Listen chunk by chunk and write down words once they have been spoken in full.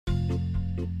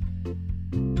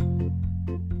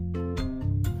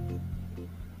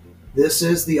This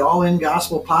is the All In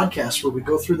Gospel podcast where we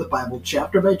go through the Bible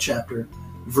chapter by chapter,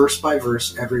 verse by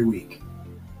verse every week.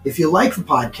 If you like the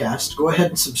podcast, go ahead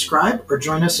and subscribe or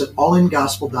join us at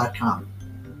allingospel.com.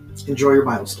 Enjoy your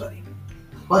Bible study.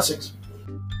 Blessings.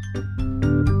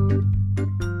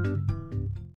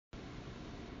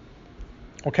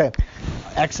 Okay,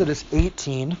 Exodus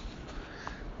 18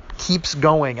 keeps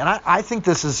going, and I think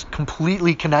this is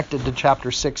completely connected to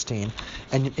chapter 16,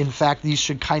 and in fact these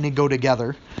should kind of go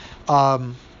together,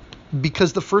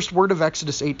 because the first word of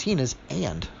Exodus 18 is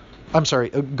and.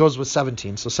 It goes with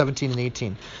 17, so 17 and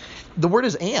 18. The word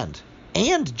is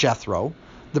and Jethro,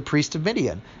 the priest of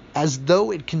Midian, as though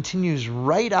it continues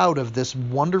right out of this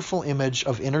wonderful image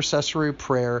of intercessory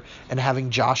prayer and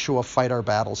having Joshua fight our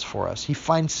battles for us. He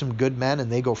finds some good men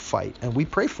and they go fight, and we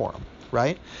pray for them,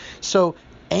 right? So,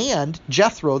 and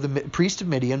Jethro, the priest of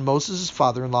Midian, Moses'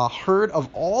 father-in-law, heard of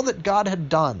all that God had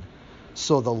done.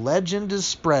 So the legend is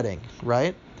spreading,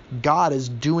 right? God is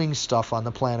doing stuff on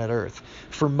the planet Earth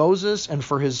for Moses and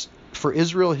for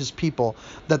Israel, his people,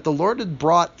 that the Lord had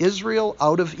brought Israel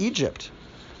out of Egypt.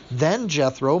 Then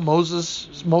Jethro,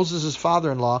 Moses'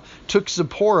 father-in-law, took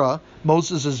Zipporah,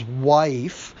 Moses'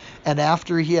 wife, and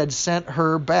after he had sent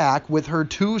her back with her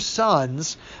 2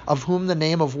 sons, of whom the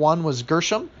name of one was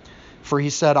Gershom, for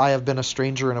he said, I have been a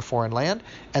stranger in a foreign land,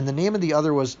 and the name of the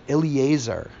other was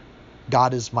Eliezer,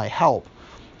 God is my help.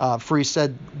 For he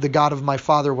said, the God of my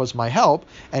father was my help,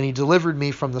 and he delivered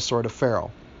me from the sword of Pharaoh.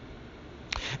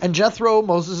 And Jethro,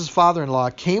 Moses'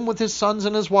 father-in-law, came with his sons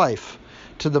and his wife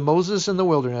to the Moses in the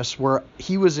wilderness, where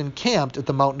he was encamped at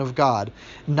the mountain of God.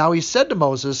 Now he said to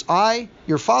Moses, I,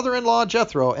 your father-in-law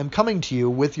Jethro, am coming to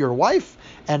you with your wife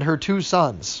and her 2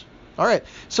 sons. All right,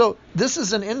 so this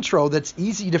is an intro that's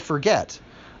easy to forget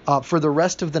for the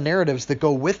rest of the narratives that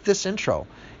go with this intro.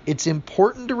 It's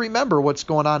important to remember what's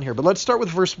going on here. But let's start with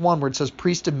verse 1 where it says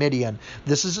priest of Midian.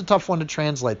 This is a tough one to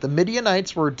translate. The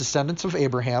Midianites were descendants of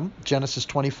Abraham, Genesis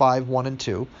 25, 1 and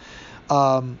 2.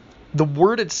 The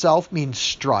word itself means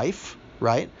strife,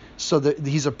 right? So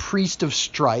he's a priest of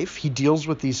strife. He deals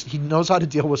with these. He knows how to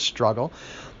deal with struggle.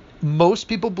 Most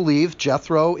people believe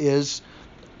Jethro is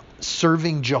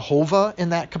serving Jehovah in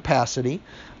that capacity.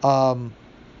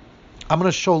 I'm going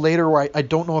to show later where I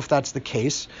don't know if that's the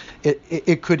case.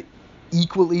 It could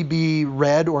equally be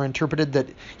read or interpreted that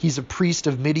he's a priest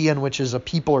of Midian, which is a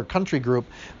people or country group,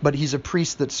 but he's a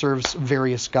priest that serves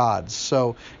various gods.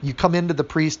 So you come into the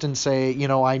priest and say,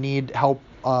 I need help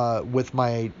with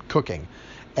my cooking.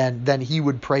 And then he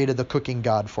would pray to the cooking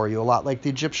god for you, a lot like the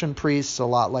Egyptian priests, a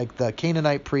lot like the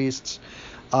Canaanite priests.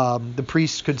 The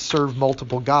priests could serve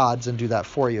multiple gods and do that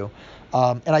for you.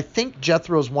 And I think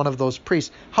Jethro is one of those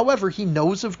priests. However, he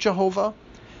knows of Jehovah,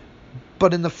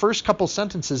 but in the first couple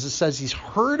sentences, it says he's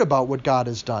heard about what God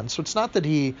has done. So it's not that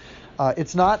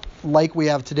it's not like we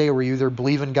have today where you either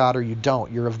believe in God or you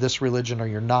don't. You're of this religion or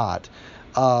you're not.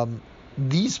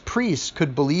 These priests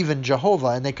could believe in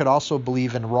Jehovah, and they could also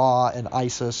believe in Ra and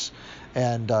Isis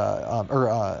and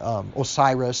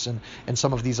Osiris and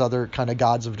some of these other kind of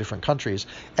gods of different countries.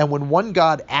 And when one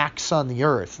God acts on the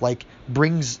earth, like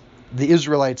brings the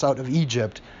Israelites out of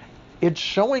Egypt, it's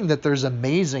showing that there's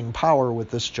amazing power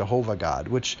with this Jehovah God,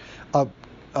 which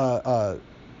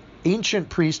ancient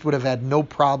priest would have had no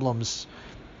problems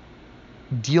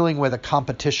dealing with a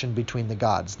competition between the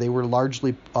gods. They were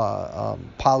largely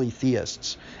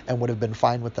polytheists and would have been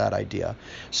fine with that idea.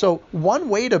 So one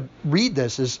way to read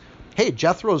this is, hey,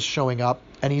 Jethro's showing up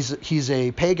and he's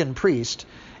a pagan priest,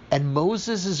 and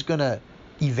Moses is going to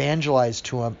evangelize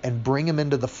to him and bring him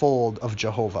into the fold of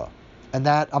Jehovah. And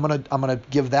that I'm gonna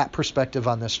give that perspective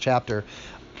on this chapter.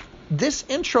 This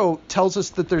intro tells us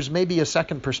that there's maybe a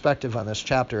second perspective on this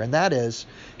chapter, and that is,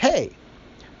 hey,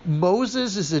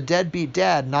 Moses is a deadbeat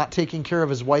dad not taking care of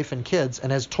his wife and kids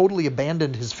and has totally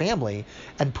abandoned his family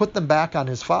and put them back on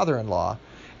his father-in-law.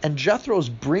 And Jethro's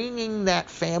bringing that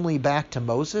family back to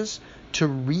Moses to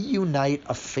reunite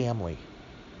a family.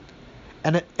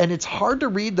 And it's hard to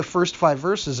read the first 5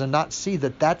 verses and not see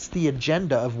that that's the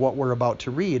agenda of what we're about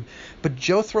to read. But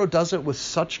Jethro does it with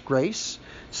such grace,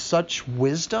 such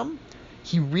wisdom.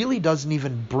 He really doesn't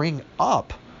even bring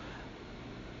up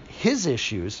his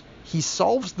issues. He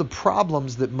solves the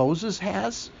problems that Moses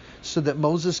has so that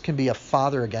Moses can be a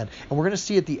father again. And we're going to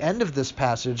see at the end of this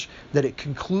passage that it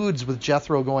concludes with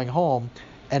Jethro going home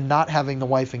and not having the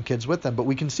wife and kids with them. But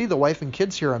we can see the wife and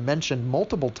kids here are mentioned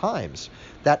multiple times.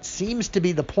 That seems to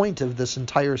be the point of this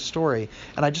entire story.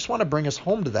 And I just want to bring us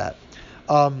home to that.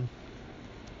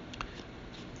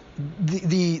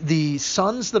 The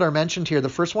sons that are mentioned here, the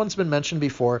first one's been mentioned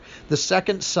before. The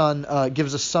second son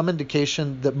gives us some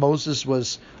indication that Moses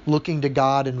was looking to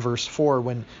God in verse 4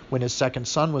 when his second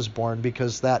son was born,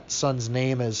 because that son's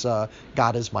name is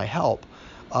God is my help.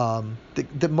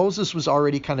 That Moses was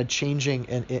already kind of changing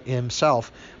in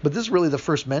himself, but this is really the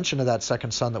first mention of that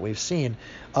second son that we've seen.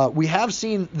 We have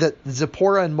seen that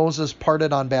Zipporah and Moses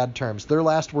parted on bad terms. Their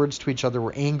last words to each other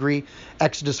were angry.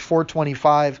 Exodus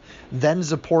 4:25. Then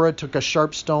Zipporah took a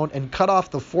sharp stone and cut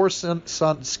off the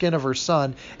foreskin of her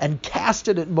son and cast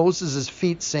it at Moses'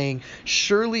 feet, saying,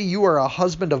 "Surely you are a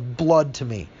husband of blood to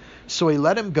me." So he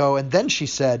let him go, and then she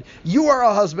said, "You are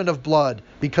a husband of blood,"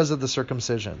 because of the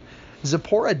circumcision.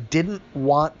 Zipporah didn't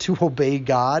want to obey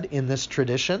God in this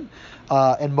tradition,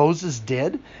 and Moses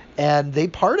did, and they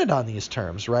parted on these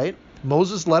terms, right?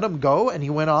 Moses let him go, and he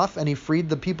went off and he freed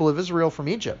the people of Israel from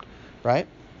Egypt, right?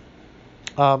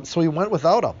 So he went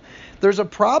without him. There's a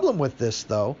problem with this,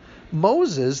 though.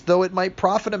 Moses, though it might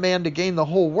profit a man to gain the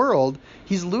whole world,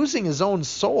 he's losing his own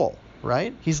soul,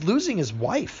 right? He's losing his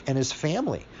wife and his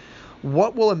family.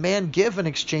 What will a man give in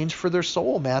exchange for their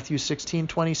soul? Matthew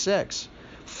 16:26.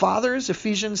 Fathers,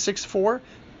 Ephesians 6:4,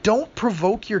 don't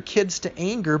provoke your kids to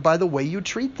anger by the way you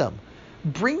treat them.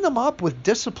 Bring them up with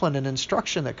discipline and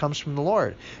instruction that comes from the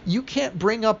Lord. You can't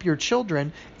bring up your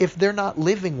children if they're not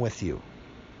living with you.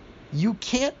 You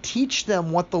can't teach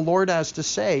them what the Lord has to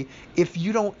say if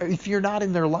you're not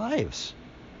in their lives.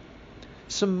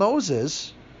 So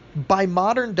Moses, by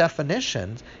modern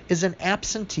definitions, is an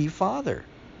absentee father.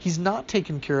 He's not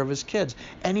taking care of his kids.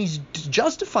 And he's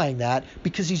justifying that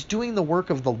because he's doing the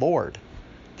work of the Lord.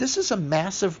 This is a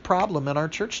massive problem in our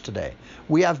church today.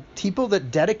 We have people that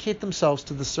dedicate themselves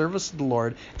to the service of the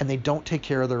Lord, and they don't take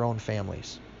care of their own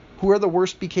families. Who are the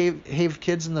worst behaved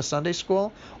kids in the Sunday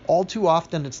school? All too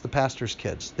often, it's the pastor's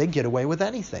kids. They get away with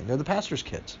anything. They're the pastor's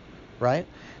kids, right?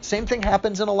 Same thing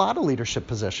happens in a lot of leadership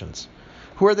positions.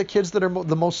 Who are the kids that are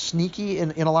the most sneaky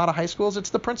in a lot of high schools? It's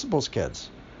the principal's kids,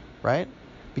 right?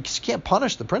 Because you can't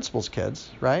punish the principal's kids,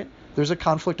 right? There's a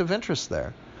conflict of interest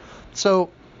there. So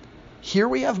here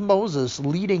we have Moses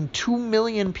leading 2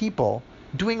 million people,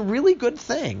 doing really good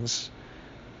things,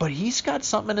 but he's got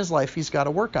something in his life he's got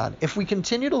to work on. If we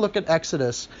continue to look at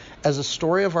Exodus as a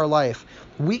story of our life,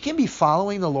 we can be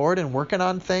following the Lord and working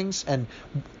on things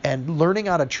and learning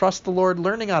how to trust the Lord,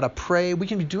 learning how to pray. We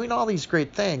can be doing all these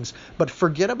great things, but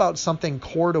forget about something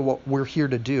core to what we're here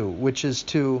to do, which is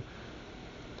to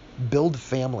build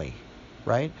family,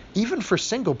 right? Even for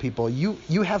single people,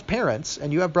 you have parents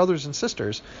and you have brothers and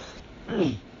sisters.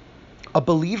 A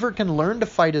believer can learn to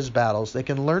fight his battles. They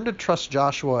can learn to trust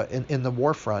Joshua in the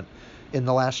war front in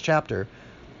the last chapter.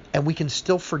 And we can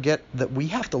still forget that we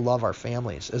have to love our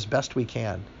families as best we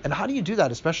can. And how do you do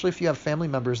that, especially if you have family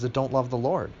members that don't love the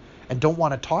Lord and don't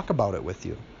want to talk about it with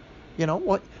you? You know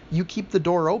what? You keep the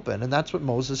door open, and that's what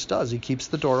Moses does. He keeps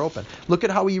the door open. Look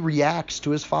at how he reacts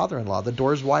to his father-in-law. The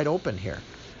door's wide open here.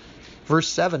 Verse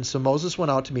 7, so Moses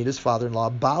went out to meet his father-in-law,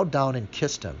 bowed down and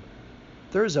kissed him.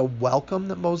 There is a welcome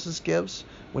that Moses gives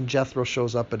when Jethro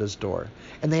shows up at his door.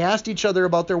 And they asked each other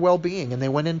about their well-being, and they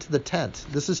went into the tent.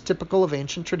 This is typical of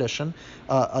ancient tradition.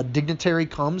 A dignitary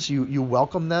comes, you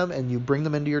welcome them, and you bring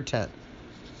them into your tent.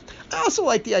 I also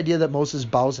like the idea that Moses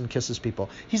bows and kisses people.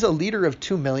 He's a leader of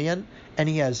 2 million, and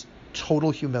he has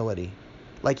total humility.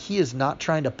 Like, he is not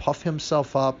trying to puff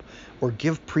himself up or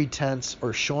give pretense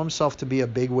or show himself to be a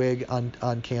bigwig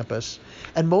on campus.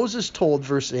 And Moses told,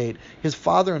 verse 8, his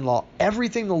father-in-law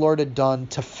everything the Lord had done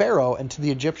to Pharaoh and to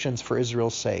the Egyptians for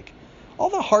Israel's sake. All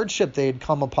the hardship they had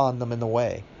come upon them in the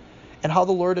way, and how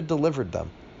the Lord had delivered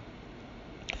them.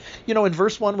 You know, in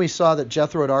verse 1, we saw that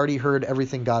Jethro had already heard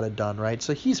everything God had done, right?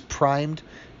 So he's primed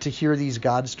to hear these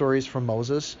God stories from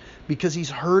Moses because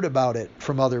he's heard about it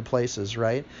from other places,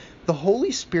 right? The Holy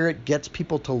Spirit gets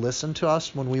people to listen to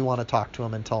us when we want to talk to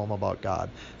them and tell them about God.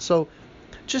 So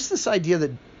just this idea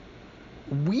that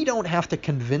we don't have to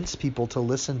convince people to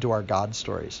listen to our God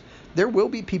stories. There will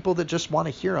be people that just want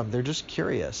to hear them. They're just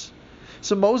curious.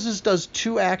 So Moses does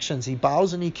 2 actions. He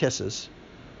bows and he kisses,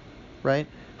 right?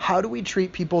 How do we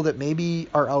treat people that maybe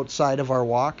are outside of our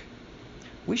walk?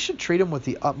 We should treat them with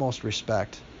the utmost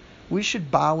respect. We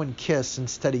should bow and kiss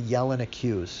instead of yell and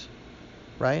accuse,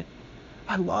 right?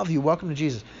 I love you. Welcome to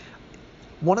Jesus.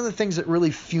 One of the things that really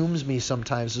fumes me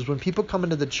sometimes is when people come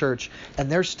into the church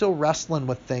and they're still wrestling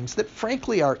with things that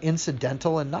frankly are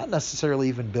incidental and not necessarily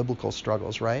even biblical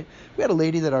struggles, right? We had a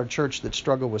lady at our church that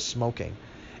struggled with smoking.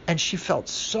 And she felt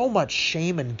so much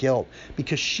shame and guilt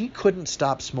because she couldn't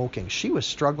stop smoking. She was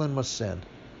struggling with sin,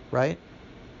 right?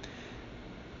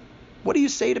 What do you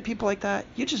say to people like that?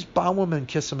 You just bomb them and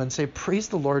kiss them and say, praise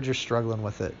the Lord, you're struggling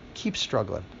with it. Keep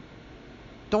struggling.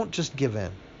 Don't just give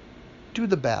in. Do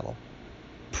the battle.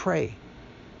 Pray,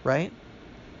 right?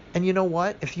 And you know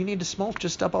what? If you need to smoke,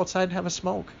 just step outside and have a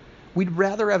smoke. We'd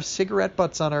rather have cigarette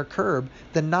butts on our curb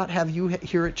than not have you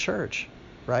here at church,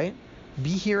 right?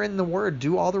 Be hearing the word.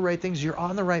 Do all the right things. You're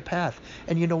on the right path.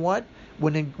 And you know what?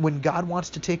 When God wants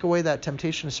to take away that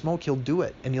temptation to smoke, he'll do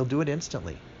it, and he'll do it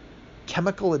instantly.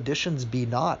 Chemical additions be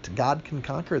not. God can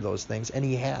conquer those things, and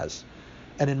he has.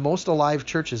 And in most alive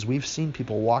churches, we've seen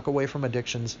people walk away from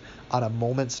addictions on a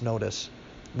moment's notice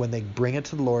when they bring it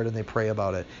to the Lord and they pray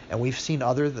about it. And we've seen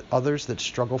others that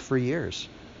struggle for years,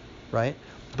 right?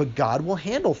 But God will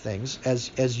handle things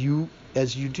as you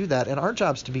do that. And our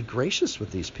job is to be gracious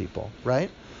with these people, right?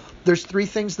 There's 3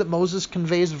 things that Moses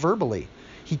conveys verbally.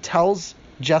 He tells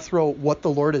Jethro what the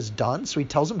Lord has done. So he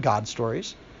tells him God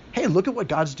stories. Hey, look at what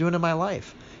God's doing in my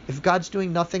life. If God's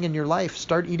doing nothing in your life,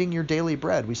 start eating your daily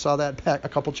bread. We saw that back a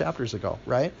couple chapters ago,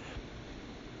 right?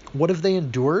 What have they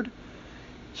endured?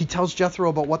 He tells Jethro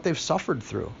about what they've suffered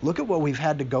through. Look at what we've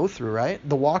had to go through, right?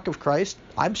 The walk of Christ,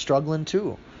 I'm struggling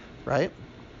too, right?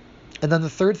 And then the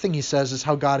third thing he says is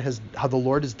how the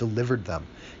Lord has delivered them.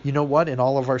 You know what? In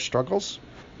all of our struggles,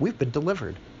 we've been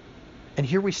delivered. And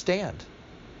here we stand,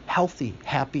 healthy,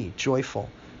 happy, joyful,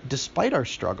 despite our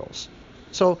struggles.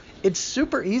 So it's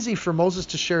super easy for Moses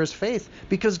to share his faith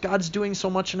because God's doing so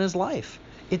much in his life.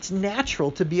 It's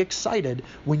natural to be excited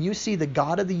when you see the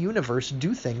God of the universe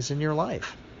do things in your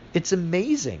life. It's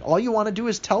amazing. All you want to do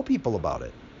is tell people about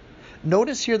it.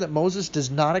 Notice here that Moses does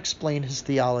not explain his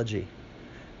theology.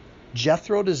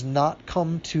 Jethro does not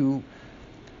come to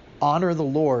honor the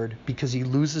Lord because he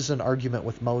loses an argument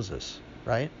with Moses,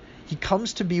 right? He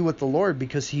comes to be with the Lord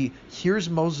because he hears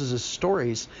Moses'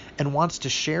 stories and wants to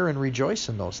share and rejoice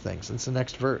in those things. That's the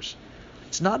next verse.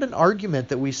 It's not an argument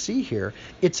that we see here.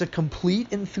 It's a complete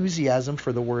enthusiasm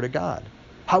for the Word of God.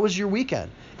 How was your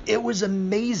weekend? It was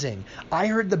amazing. I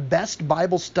heard the best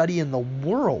Bible study in the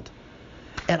world.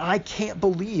 And I can't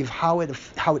believe how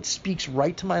it speaks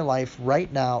right to my life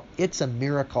right now. It's a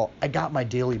miracle. I got my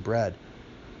daily bread.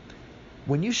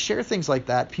 When you share things like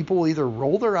that, people will either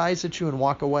roll their eyes at you and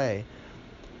walk away,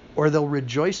 or they'll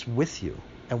rejoice with you.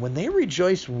 And when they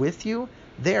rejoice with you,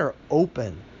 they're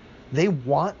open. They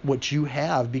want what you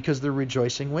have because they're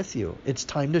rejoicing with you. It's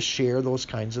time to share those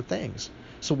kinds of things.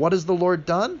 So what has the Lord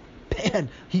done? Man,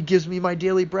 he gives me my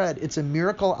daily bread. It's a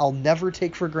miracle I'll never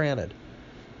take for granted,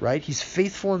 right? He's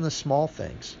faithful in the small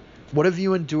things. What have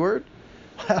you endured?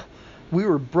 Well, we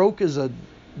were broke as a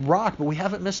rock, but we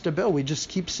haven't missed a bill. We just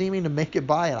keep seeming to make it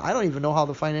by, and I don't even know how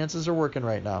the finances are working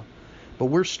right now. But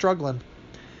we're struggling,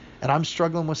 and I'm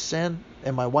struggling with sin,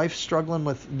 and my wife's struggling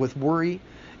with worry,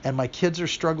 and my kids are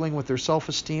struggling with their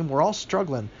self-esteem. We're all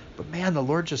struggling, but man, the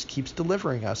Lord just keeps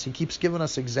delivering us. He keeps giving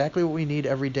us exactly what we need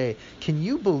every day. Can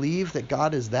you believe that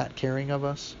God is that caring of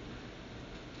us?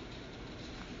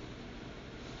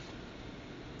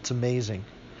 It's amazing.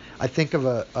 I think of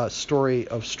a story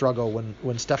of struggle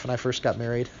when Steph and I first got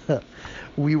married.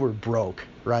 We were broke,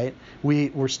 right? We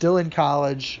were still in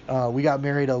college. We got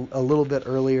married a little bit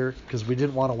earlier because we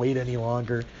didn't want to wait any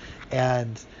longer.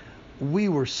 And we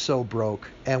were so broke.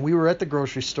 And we were at the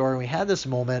grocery store, and we had this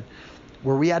moment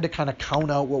where we had to kind of count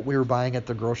out what we were buying at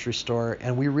the grocery store.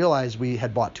 And we realized we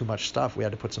had bought too much stuff. We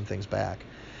had to put some things back.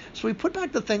 So we put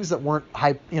back the things that weren't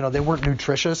they weren't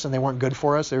nutritious and they weren't good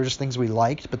for us. They were just things we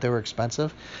liked, but they were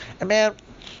expensive. And man,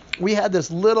 we had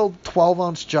this little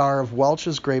 12-ounce jar of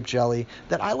Welch's grape jelly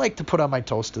that I like to put on my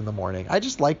toast in the morning. I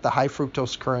just like the high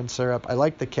fructose corn syrup. I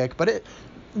like the kick, but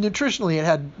nutritionally it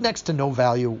had next to no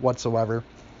value whatsoever.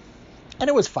 And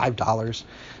it was $5.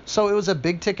 So it was a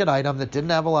big ticket item that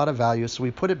didn't have a lot of value. So we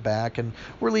put it back, and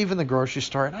we're leaving the grocery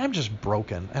store, and I'm just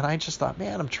broken. And I just thought,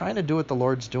 man, I'm trying to do what the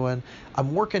Lord's doing.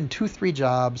 I'm working 2-3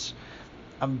 jobs.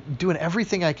 I'm doing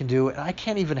everything I can do, and I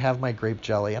can't even have my grape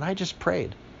jelly. And I just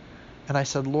prayed. And I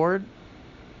said, Lord,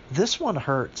 this one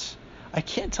hurts. I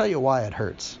can't tell you why it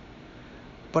hurts.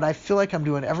 But I feel like I'm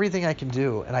doing everything I can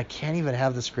do, and I can't even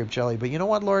have this grape jelly. But you know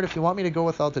what, Lord? If you want me to go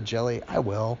without the jelly, I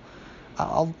will.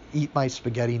 I'll eat my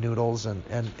spaghetti noodles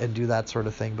and do that sort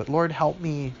of thing. But Lord, help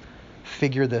me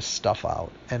figure this stuff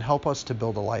out and help us to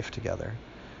build a life together.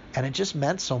 And it just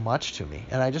meant so much to me.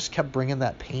 And I just kept bringing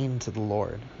that pain to the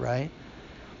Lord, right?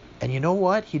 And you know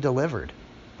what? He delivered.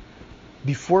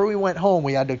 Before we went home,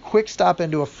 we had to quick stop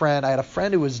into a friend. I had a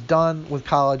friend who was done with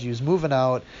college. He was moving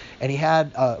out, and he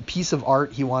had a piece of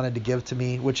art he wanted to give to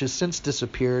me, which has since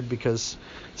disappeared because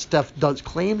Steph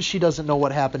claims she doesn't know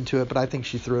what happened to it, but I think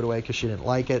she threw it away because she didn't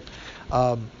like it.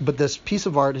 But this piece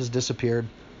of art has disappeared.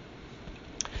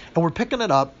 And we're picking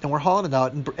it up and we're hauling it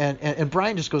out, and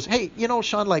Brian just goes, hey,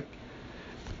 Sean, like,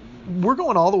 we're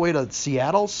going all the way to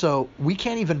Seattle, so we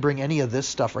can't even bring any of this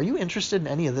stuff. Are you interested in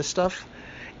any of this stuff?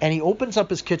 And he opens up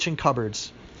his kitchen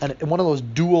cupboards, and one of those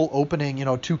dual opening,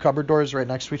 2 cupboard doors right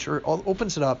next to each other,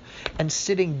 opens it up, and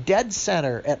sitting dead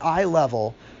center at eye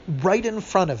level, right in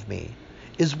front of me,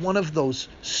 is one of those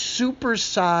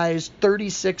super-sized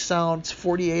 36-ounce,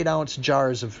 48-ounce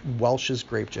jars of Welch's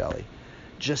grape jelly,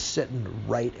 just sitting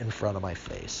right in front of my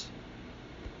face.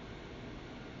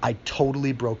 I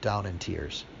totally broke down in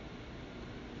tears.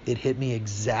 It hit me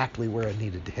exactly where it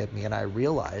needed to hit me, and I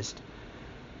realized,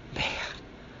 man,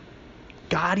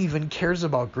 God even cares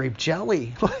about grape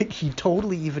jelly. Like, he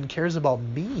totally even cares about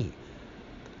me.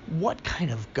 What kind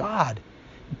of God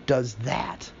does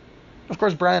that? Of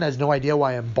course, Brian has no idea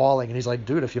why I'm bawling, and he's like,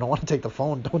 dude, if you don't want to take the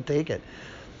phone, don't take it.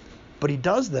 But he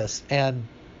does this, and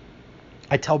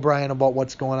I tell Brian about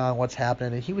what's going on, what's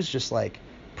happening, and he was just like,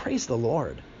 praise the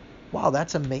Lord. Wow,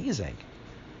 that's amazing.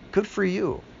 Good for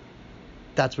you.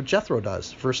 That's what Jethro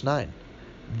does. Verse 9.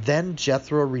 Then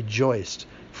Jethro rejoiced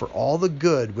for all the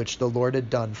good which the Lord had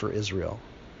done for Israel,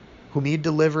 whom he had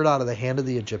delivered out of the hand of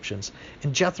the Egyptians.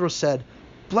 And Jethro said,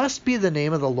 blessed be the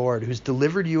name of the Lord, who's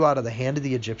delivered you out of the hand of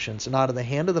the Egyptians and out of the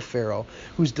hand of the Pharaoh,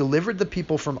 who's delivered the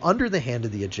people from under the hand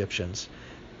of the Egyptians.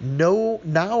 No,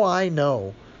 now I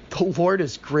know the Lord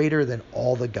is greater than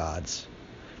all the gods.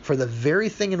 For the very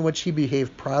thing in which he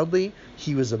behaved proudly,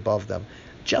 he was above them.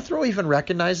 Jethro even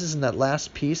recognizes in that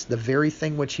last piece, the very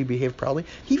thing which he behaved proudly,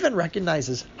 he even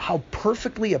recognizes how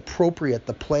perfectly appropriate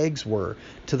the plagues were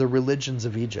to the religions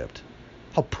of Egypt.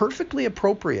 How perfectly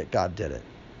appropriate God did it.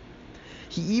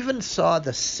 He even saw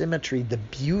the symmetry, the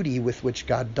beauty with which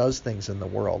God does things in the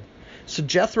world. So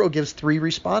Jethro gives 3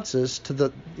 responses to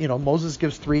the, Moses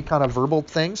gives 3 kind of verbal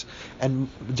things, and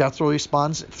Jethro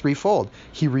responds threefold.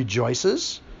 He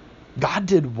rejoices. God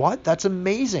did what? That's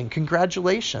amazing.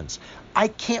 Congratulations. I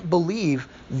can't believe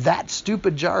that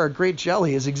stupid jar of grape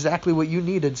jelly is exactly what you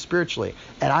needed spiritually.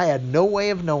 And I had no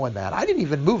way of knowing that. I didn't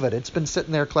even move it. It's been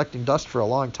sitting there collecting dust for a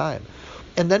long time.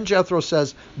 And then Jethro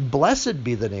says, blessed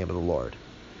be the name of the Lord.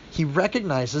 He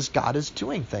recognizes God is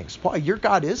doing things. Wow, your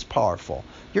God is powerful.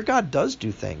 Your God does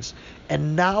do things.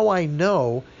 And now I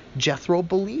know Jethro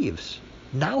believes.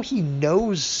 Now he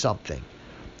knows something.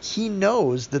 He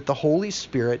knows that the Holy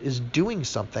Spirit is doing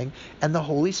something, and the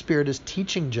Holy Spirit is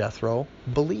teaching Jethro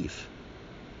belief.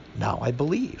 Now I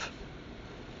believe.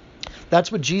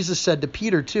 That's what Jesus said to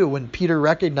Peter too, when Peter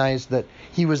recognized that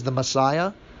he was the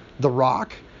Messiah, the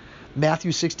rock.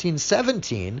 Matthew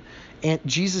 16:17, and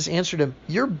Jesus answered him,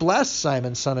 you're blessed,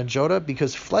 Simon, son of Jonah,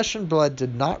 because flesh and blood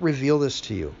did not reveal this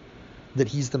to you, that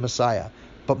he's the Messiah,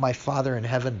 but my Father in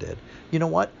heaven did. You know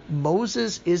what?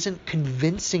 Moses isn't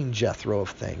convincing Jethro of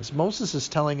things. Moses is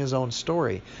telling his own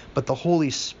story, but the Holy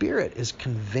Spirit is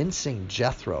convincing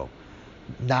Jethro.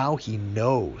 Now he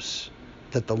knows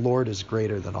that the Lord is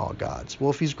greater than all gods. Well,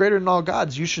 if he's greater than all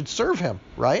gods, you should serve him,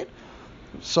 right?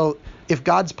 So if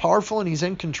God's powerful and he's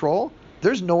in control,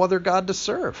 there's no other God to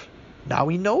serve. Now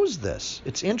he knows this.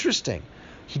 It's interesting.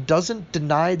 He doesn't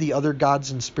deny the other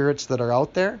gods and spirits that are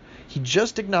out there. He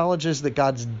just acknowledges that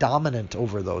God's dominant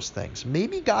over those things.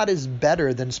 Maybe God is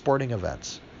better than sporting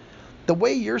events. The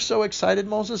way you're so excited,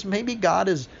 Moses, maybe God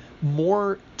is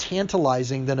more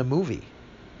tantalizing than a movie.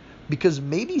 Because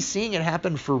maybe seeing it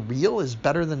happen for real is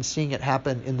better than seeing it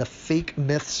happen in the fake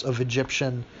myths of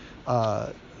Egyptian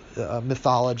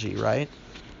mythology, right?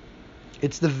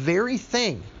 It's the very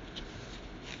thing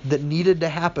that needed to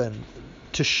happen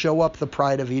to show up the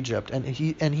pride of Egypt, and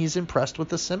he's impressed with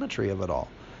the symmetry of it all,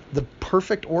 the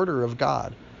perfect order of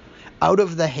God. Out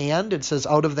of the hand, it says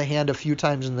out of the hand a few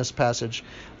times in this passage.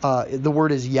 The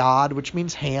word is yad, which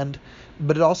means hand,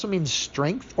 but it also means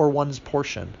strength or one's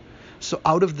portion. So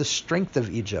out of the strength of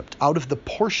Egypt, out of the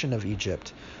portion of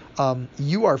Egypt.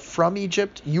 You are from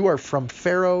Egypt. You are from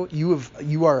Pharaoh.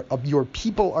 Your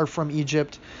people are from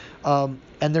Egypt, and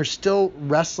they're still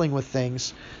wrestling with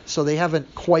things. So they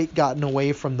haven't quite gotten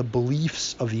away from the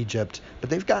beliefs of Egypt, but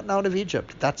they've gotten out of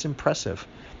Egypt. That's impressive.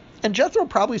 And Jethro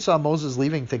probably saw Moses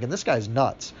leaving, thinking this guy's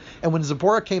nuts. And when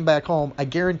Zipporah came back home, I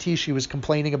guarantee she was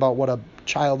complaining about what a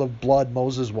child of blood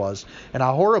Moses was and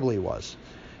how horrible he was.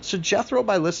 So Jethro,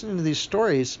 by listening to these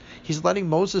stories, he's letting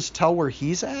Moses tell where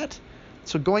he's at.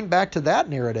 So going back to that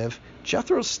narrative,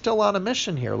 Jethro's still on a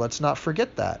mission here. Let's not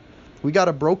forget that. We got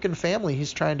a broken family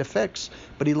he's trying to fix,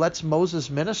 but he lets Moses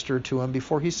minister to him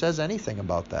before he says anything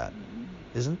about that.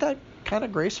 Isn't that kind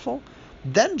of graceful?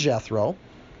 Then Jethro,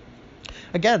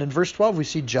 Again, in verse 12, we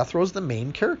see Jethro's the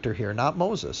main character here, not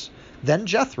Moses. Then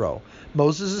Jethro,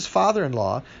 Moses'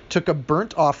 father-in-law, took a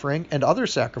burnt offering and other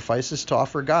sacrifices to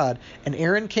offer God, and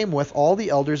Aaron came with all the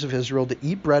elders of Israel to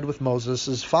eat bread with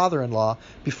Moses' father-in-law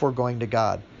before going to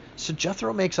God. So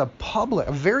Jethro makes a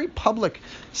very public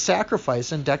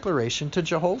sacrifice and declaration to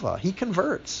Jehovah. He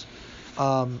converts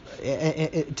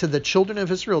to the children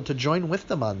of Israel to join with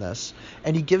them on this,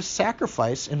 and he gives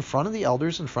sacrifice in front of the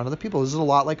elders, in front of the people. This is a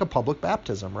lot like a public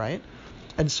baptism, right?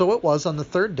 And so it was on the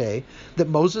third day that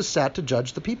Moses sat to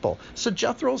judge the people. So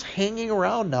Jethro's hanging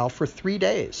around now for 3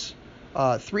 days.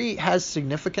 3 has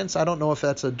significance. I don't know if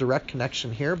that's a direct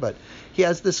connection here, but he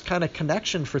has this kind of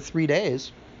connection for 3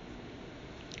 days.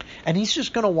 And he's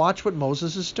just going to watch what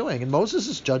Moses is doing. And Moses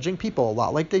is judging people a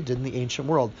lot like they did in the ancient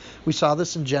world. We saw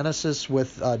this in Genesis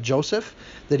with Joseph,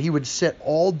 that he would sit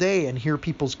all day and hear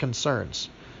people's concerns.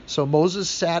 So Moses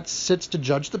sits to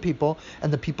judge the people,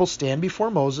 and the people stand before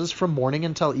Moses from morning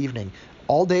until evening.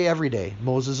 All day, every day,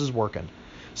 Moses is working.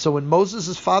 So when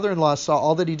Moses' father-in-law saw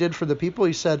all that he did for the people,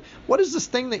 he said, "What is this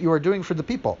thing that you are doing for the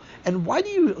people? And why do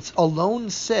you alone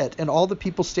sit and all the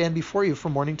people stand before you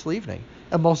from morning till evening?"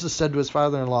 And Moses said to his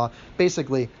father-in-law,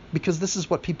 basically, because this is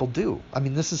what people do. I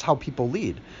mean, this is how people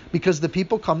lead. Because the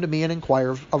people come to me and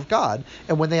inquire of God,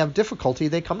 and when they have difficulty,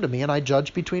 they come to me, and I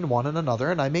judge between one and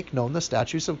another, and I make known the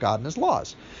statutes of God and his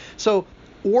laws. So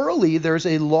orally, there's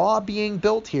a law being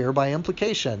built here by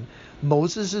implication.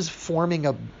 Moses is forming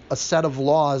a set of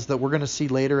laws that we're going to see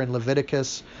later in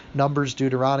Leviticus, Numbers,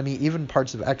 Deuteronomy, even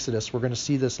parts of Exodus. We're going to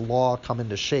see this law come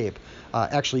into shape,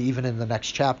 actually even in the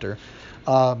next chapter.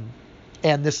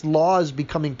 And this law is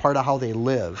becoming part of how they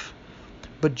live.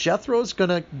 But Jethro is going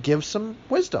to give some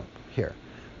wisdom here.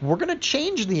 We're going to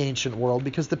change the ancient world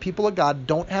because the people of God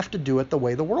don't have to do it the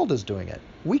way the world is doing it.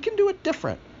 We can do it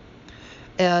different.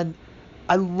 And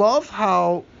I love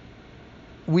how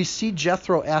we see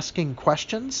Jethro asking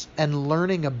questions and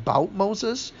learning about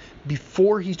Moses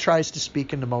before he tries to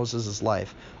speak into Moses'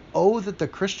 life. Oh, that the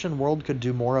Christian world could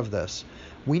do more of this.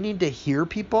 We need to hear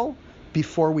people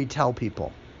before we tell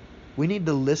people. We need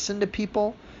to listen to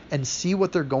people and see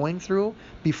what they're going through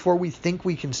before we think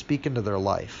we can speak into their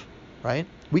life, right?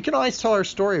 We can always tell our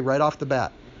story right off the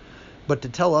bat. But to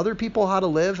tell other people how to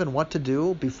live and what to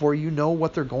do before you know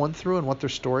what they're going through and what their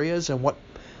story is and what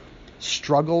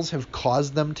struggles have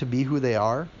caused them to be who they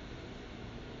are.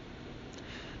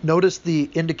 Notice the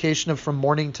indication of from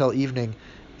morning till evening.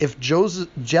 If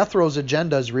Jethro's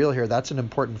agenda is real here, that's an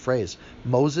important phrase.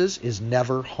 Moses is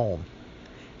never home.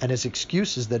 And his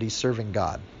excuse is that he's serving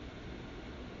God.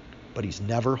 But he's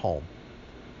never home.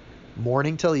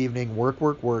 Morning till evening, work,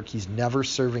 work, work. He's never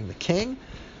serving the king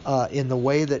in the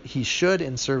way that he should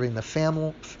in serving the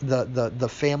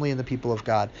family and the people of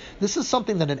God. This is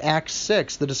something that in Acts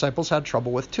 6 the disciples had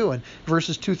trouble with too. In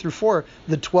verses 2 through 4,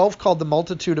 the 12 called the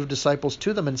multitude of disciples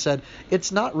to them and said,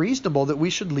 "It's not reasonable that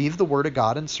we should leave the word of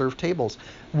God and serve tables.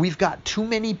 We've got too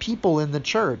many people in the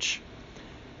church,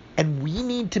 and we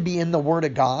need to be in the word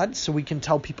of God so we can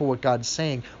tell people what God's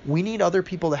saying. We need other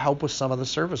people to help with some of the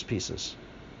service pieces,"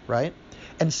 right?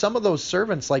 And some of those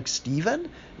servants, like Stephen,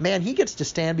 man, he gets to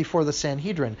stand before the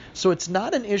Sanhedrin. So it's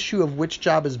not an issue of which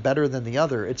job is better than the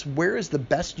other. It's where is the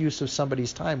best use of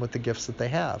somebody's time with the gifts that they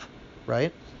have,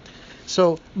 right?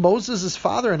 So Moses'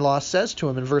 father-in-law says to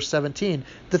him in verse 17,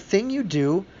 the thing you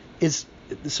do is,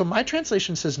 so my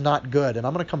translation says not good, and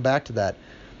I'm going to come back to that.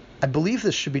 I believe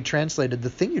this should be translated,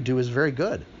 the thing you do is very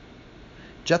good.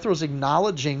 Jethro's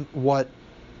acknowledging what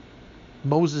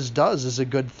Moses does is a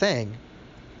good thing.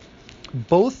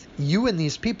 Both you and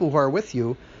these people who are with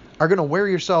you are going to wear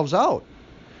yourselves out.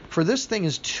 For this thing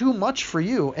is too much for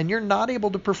you, and you're not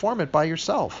able to perform it by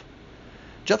yourself.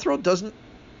 Jethro doesn't,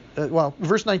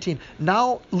 verse 19,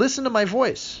 now listen to my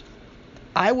voice.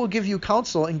 I will give you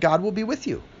counsel, and God will be with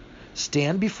you.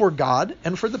 Stand before God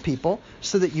and for the people,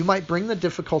 so that you might bring the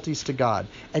difficulties to God.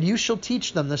 And you shall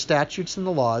teach them the statutes and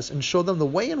the laws, and show them the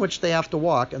way in which they have to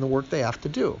walk and the work they have to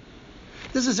do.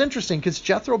 This is interesting because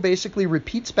Jethro basically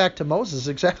repeats back to Moses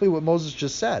exactly what Moses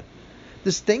just said.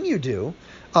 This thing you do,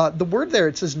 the word there,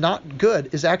 it says not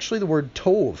good, is actually the word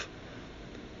tov.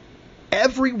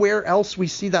 Everywhere else we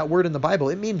see that word in the Bible,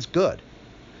 it means good.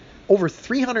 Over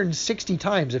 360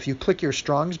 times, if you click your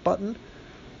Strong's button,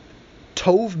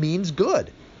 tov means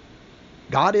good.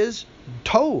 God is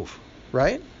tov,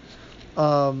 right?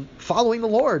 Following the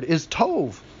Lord is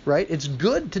tov, right? It's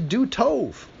good to do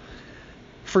tov.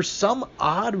 For some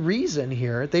odd reason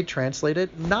here, they translate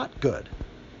it not good.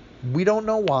 We don't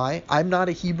know why. I'm not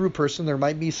a Hebrew person. There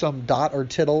might be some dot or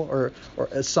tittle or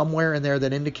somewhere in there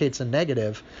that indicates a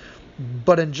negative.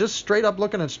 But in just straight up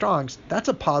looking at Strong's, that's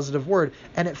a positive word.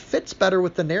 And it fits better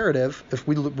with the narrative, if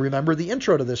we remember the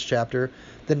intro to this chapter,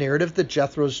 the narrative that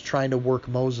Jethro's trying to work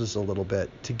Moses a little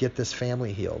bit to get this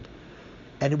family healed.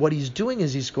 And what he's doing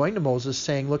is he's going to Moses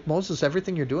saying, look, Moses,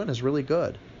 everything you're doing is really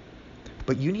good,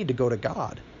 but you need to go to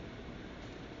God.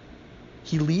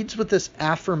 He leads with this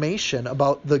affirmation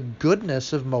about the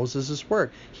goodness of Moses'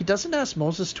 work. He doesn't ask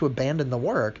Moses to abandon the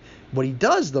work. What he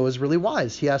does, though, is really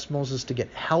wise. He asks Moses to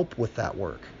get help with that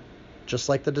work, just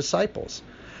like the disciples.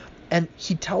 And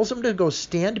he tells him to go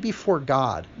stand before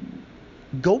God.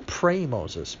 Go pray,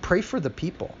 Moses. Pray for the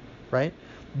people, right?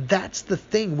 That's the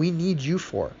thing we need you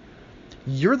for.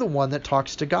 You're the one that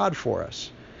talks to God for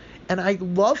us. And I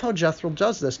love how Jethro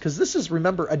does this, because this is,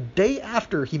 remember, a day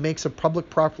after he makes a public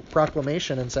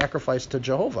proclamation and sacrifice to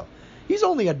Jehovah. He's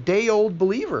only a day-old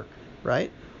believer,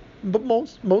 right? But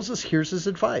Moses hears his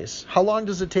advice. How long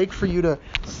does it take for you to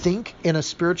think in a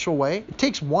spiritual way? It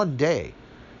takes one day.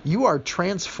 You are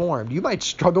transformed. You might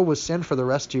struggle with sin for the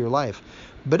rest of your life,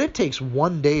 but it takes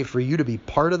one day for you to be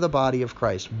part of the body of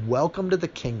Christ. Welcome to the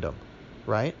kingdom,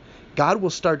 right? God will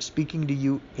start speaking to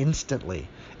you instantly.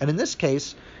 And in this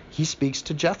case, he speaks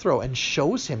to Jethro and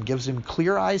shows him, gives him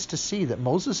clear eyes to see that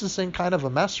Moses is in kind of a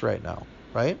mess right now,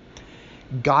 right?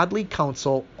 Godly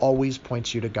counsel always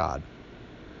points you to God.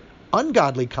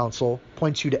 Ungodly counsel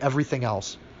points you to everything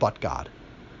else but God,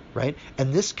 right?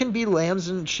 And this can be wolves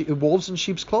in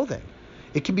sheep's clothing.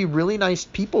 It can be really nice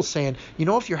people saying, you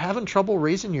know, if you're having trouble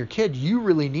raising your kid, you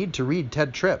really need to read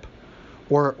Ted Tripp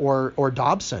or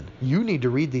Dobson. You need to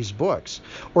read these books.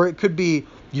 Or it could be,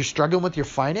 you're struggling with your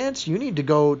finance, you need to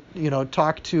go,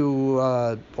 talk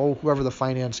to whoever the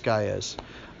finance guy is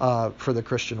for the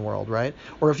Christian world, right?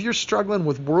 Or if you're struggling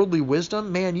with worldly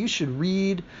wisdom, man, you should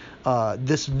read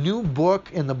this new book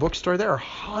in the bookstore. There are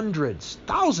hundreds,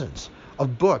 thousands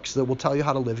of books that will tell you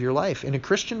how to live your life in a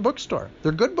Christian bookstore.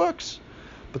 They're good books,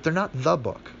 but they're not the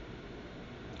book,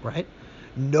 right?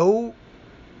 No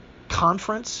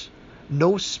conference,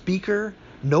 no speaker,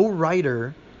 no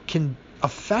writer can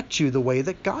affect you the way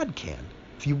that God can.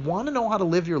 If you want to know how to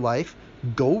live your life,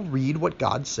 go read what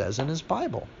God says in his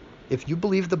Bible. If you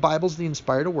believe the Bible's the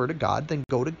inspired word of God, then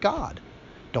go to God.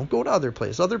 Don't go to other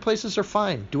places. Other places are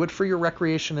fine. Do it for your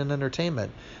recreation and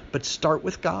entertainment. But start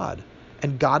with God.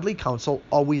 And godly counsel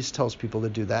always tells people to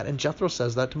do that. And Jethro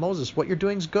says that to Moses. What you're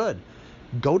doing is good.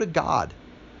 Go to God,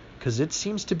 because it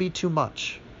seems to be too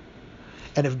much.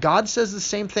 And if God says the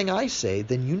same thing I say,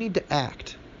 then you need to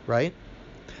act, right?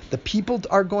 The people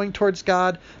are going towards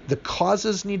God. The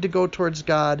causes need to go towards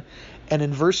God. And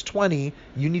in verse 20,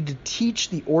 you need to teach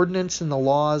the ordinance and the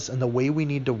laws and the way we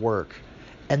need to work.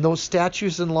 And those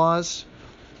statutes and laws,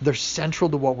 they're central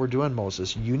to what we're doing,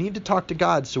 Moses. You need to talk to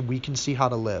God so we can see how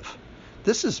to live.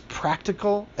 This is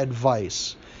practical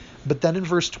advice. But then in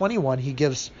verse 21, he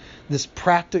gives this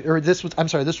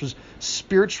this was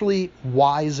spiritually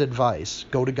wise advice.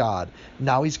 Go to God.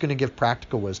 Now he's going to give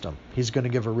practical wisdom. He's going to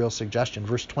give a real suggestion.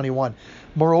 Verse 21,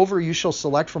 moreover, you shall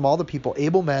select from all the people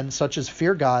able men, such as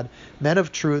fear God, men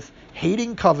of truth,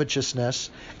 hating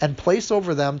covetousness, and place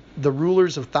over them the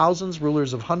rulers of thousands,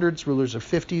 rulers of hundreds, rulers of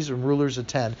 50s, and rulers of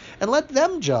 10, and let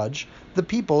them judge the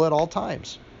people at all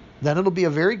times. Then it'll be a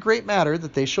very great matter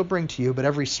that they shall bring to you, but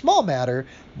every small matter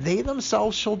they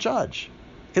themselves shall judge.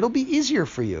 It'll be easier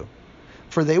for you,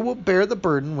 for they will bear the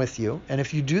burden with you. And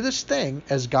if you do this thing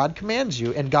as God commands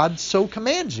you, and God so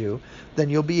commands you,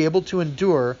 then you'll be able to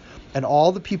endure, and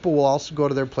all the people will also go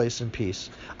to their place in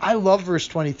peace. I love verse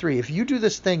 23. If you do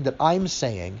this thing that I'm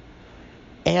saying,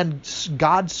 and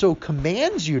God so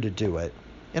commands you to do it,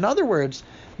 in other words,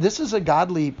 this is a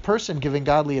godly person giving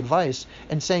godly advice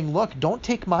and saying, look, don't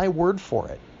take my word for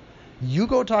it. You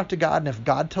go talk to God, and if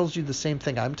God tells you the same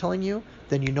thing I'm telling you,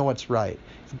 then you know it's right.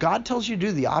 If God tells you to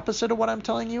do the opposite of what I'm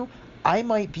telling you, I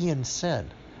might be in sin.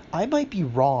 I might be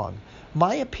wrong.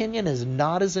 My opinion is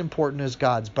not as important as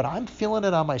God's, but I'm feeling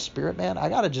it on my spirit, man. I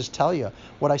got to just tell you,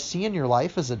 what I see in your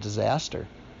life is a disaster.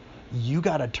 You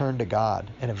got to turn to God.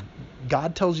 And if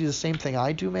God tells you the same thing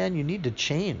I do, man, you need to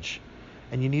change.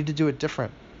 And you need to do it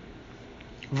different.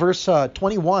 Verse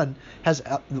 21 has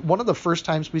one of the first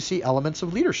times we see elements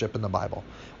of leadership in the Bible.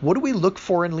 What do we look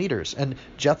for in leaders? And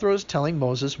Jethro is telling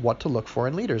Moses what to look for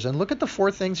in leaders. And look at the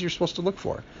 4 things you're supposed to look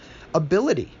for.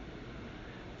 Ability.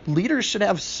 Leaders should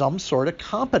have some sort of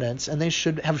competence, and they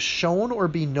should have shown or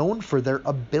be known for their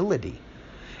ability.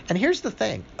 And here's the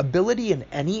thing. Ability in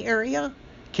any area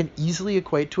can easily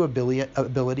equate to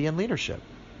ability in leadership.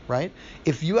 Right?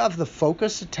 If you have the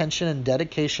focus, attention, and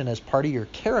dedication as part of your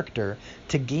character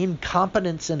to gain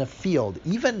competence in a field,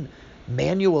 even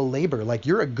manual labor, like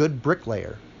you're a good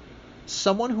bricklayer,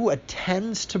 Someone who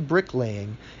attends to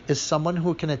bricklaying is someone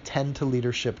who can attend to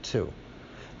leadership too.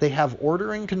 They have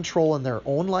order and control in their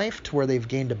own life to where they've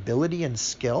gained ability and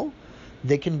skill.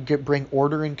 They can bring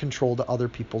order and control to other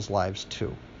people's lives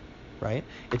too, right?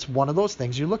 It's one of those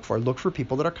things you look for. Look for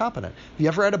people that are competent. Have you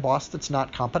ever had a boss that's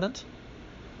not competent?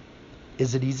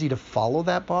 Is it easy to follow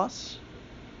that boss?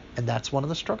 And that's one of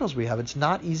the struggles we have. It's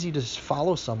not easy to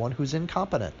follow someone who's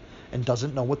incompetent and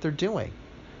doesn't know what they're doing,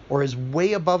 or is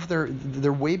way above they're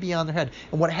way beyond their head.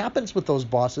 And what happens with those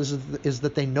bosses is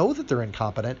that they know that they're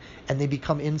incompetent and they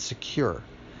become insecure.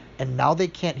 And now they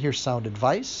can't hear sound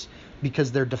advice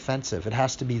because they're defensive. It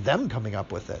has to be them coming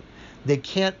up with it. They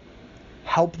can't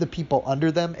help the people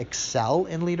under them excel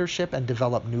in leadership and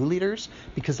develop new leaders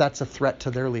because that's a threat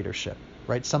to their leadership,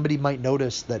 right? Somebody might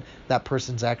notice that that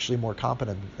person's actually more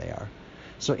competent than they are.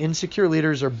 So insecure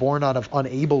leaders are born out of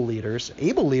unable leaders.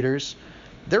 Able leaders,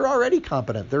 they're already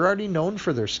competent. They're already known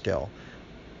for their skill.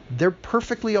 They're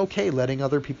perfectly okay letting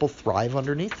other people thrive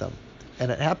underneath them.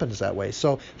 And it happens that way.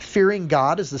 So fearing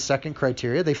God is the second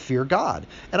criteria. They fear God.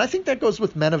 And I think that goes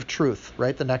with men of truth,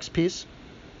 right? The next piece.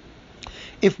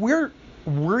 If we're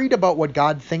worried about what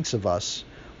God thinks of us,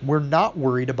 we're not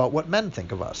worried about what men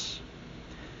think of us.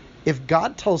 If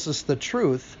God tells us the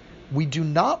truth, we do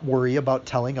not worry about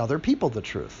telling other people the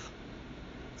truth.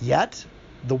 Yet,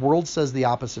 the world says the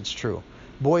opposite's true.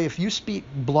 Boy, if you speak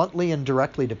bluntly and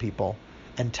directly to people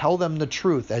and tell them the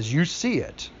truth as you see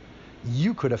it,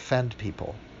 you could offend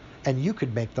people and you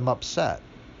could make them upset.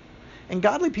 And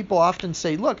godly people often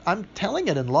say, look, I'm telling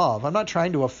it in love. I'm not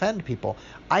trying to offend people.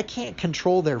 I can't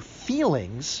control their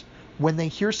feelings when they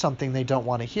hear something they don't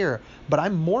want to hear, but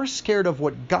I'm more scared of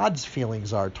what God's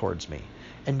feelings are towards me.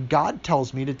 And God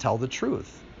tells me to tell the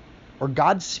truth. Or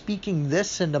God's speaking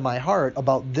this into my heart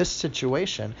about this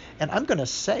situation, and I'm going to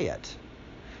say it.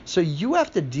 So you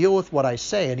have to deal with what I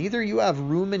say, and either you have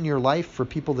room in your life for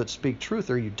people that speak truth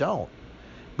or you don't.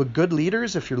 But good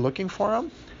leaders, if you're looking for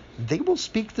them, they will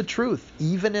speak the truth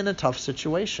even in a tough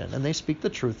situation, and they speak the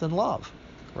truth in love,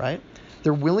 right?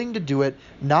 They're willing to do it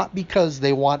not because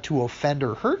they want to offend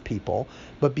or hurt people,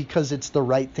 but because it's the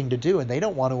right thing to do, and they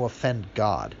don't want to offend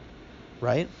God,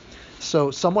 right?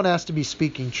 So someone has to be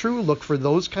speaking true. Look for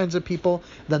those kinds of people.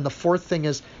 Then the fourth thing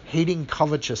is hating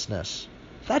covetousness.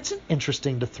 That's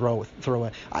interesting to throw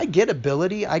in. I get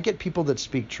ability. I get people that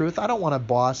speak truth. I don't want a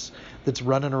boss that's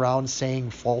running around saying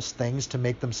false things to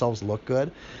make themselves look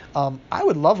good. I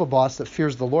would love a boss that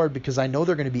fears the Lord because I know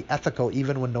they're going to be ethical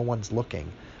even when no one's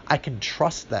looking. I can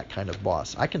trust that kind of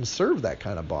boss. I can serve that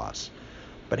kind of boss.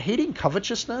 But hating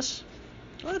covetousness,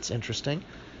 well, that's interesting.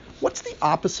 What's the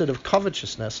opposite of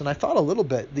covetousness? And I thought a little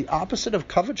bit. The opposite of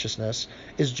covetousness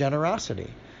is generosity.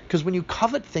 Because when you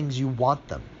covet things, you want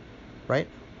them, right?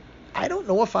 I don't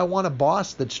know if I want a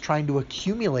boss that's trying to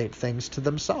accumulate things to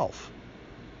themselves,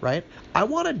 right? I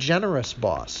want a generous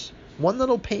boss, one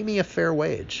that'll pay me a fair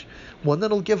wage, one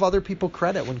that'll give other people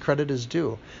credit when credit is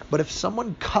due. But if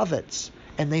someone covets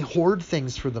and they hoard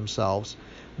things for themselves,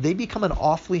 they become an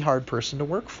awfully hard person to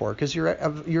work for because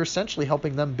you're essentially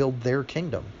helping them build their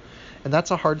kingdom. And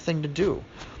that's a hard thing to do.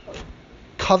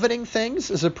 Coveting things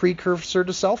is a precursor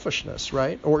to selfishness,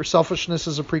 right? Or selfishness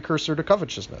is a precursor to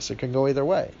covetousness. It can go either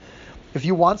way. If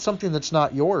you want something that's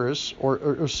not yours,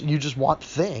 or you just want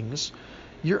things,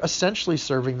 you're essentially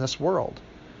serving this world.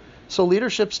 So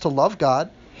leadership's to love God,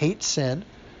 hate sin,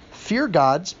 fear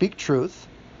God, speak truth,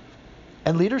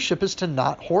 and leadership is to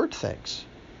not hoard things,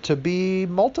 to be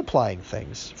multiplying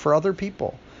things for other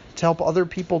people, to help other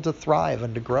people to thrive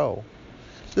and to grow.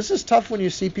 This is tough when you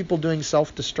see people doing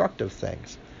self-destructive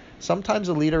things. Sometimes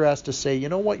a leader has to say, you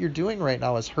know what you're doing right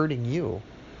now is hurting you.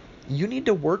 You need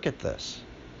to work at this.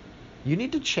 You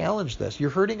need to challenge this. You're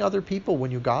hurting other people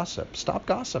when you gossip. Stop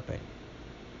gossiping.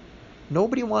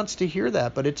 Nobody wants to hear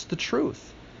that, but it's the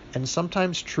truth. And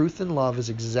sometimes truth and love is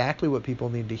exactly what people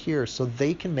need to hear so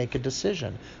they can make a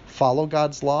decision. Follow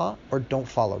God's law or don't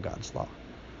follow God's law.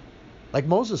 Like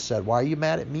Moses said, why are you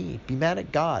mad at me? Be mad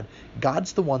at God.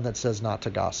 God's the one that says not to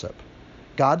gossip.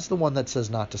 God's the one that says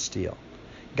not to steal.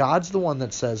 God's the one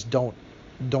that says don't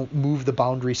move the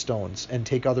boundary stones and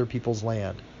take other people's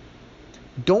land.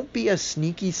 Don't be a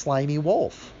sneaky, slimy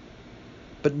wolf.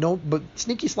 But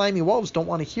sneaky, slimy wolves don't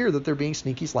want to hear that they're being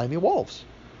sneaky, slimy wolves.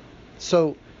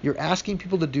 So you're asking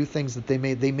people to do things that they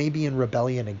may be in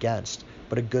rebellion against,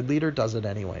 but a good leader does it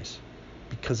anyways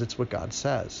because it's what God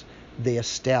says. They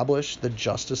establish the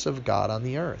justice of God on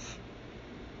the earth.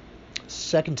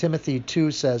 2 Timothy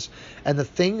 2 says, and the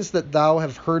things that thou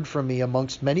have heard from me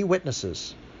amongst many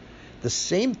witnesses, the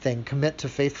same thing commit to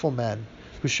faithful men,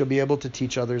 who shall be able to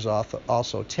teach others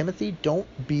also. Timothy,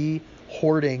 don't be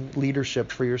hoarding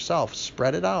leadership for yourself.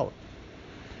 Spread it out.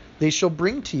 They shall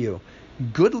bring to you.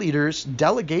 Good leaders,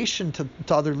 delegation to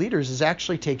other leaders is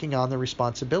actually taking on the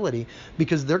responsibility,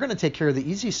 because they're going to take care of the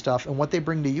easy stuff, and what they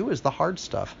bring to you is the hard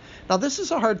stuff. Now, this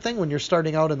is a hard thing when you're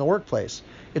starting out in the workplace.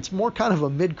 It's more kind of a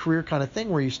mid-career kind of thing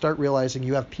where you start realizing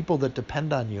you have people that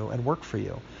depend on you and work for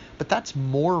you. But that's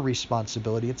more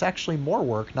responsibility. It's actually more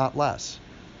work, not less,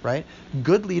 right?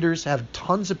 Good leaders have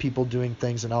tons of people doing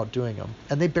things and outdoing them,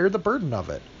 and they bear the burden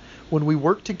of it. When we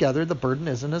work together, the burden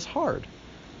isn't as hard.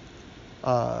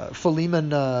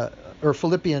 Philippians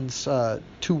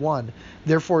 2:1.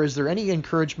 Therefore, is there any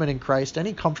encouragement in Christ,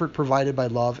 any comfort provided by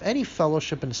love, any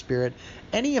fellowship in spirit,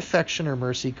 any affection or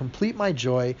mercy? Complete my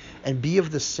joy and be of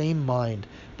the same mind,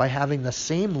 by having the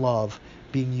same love,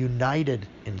 being united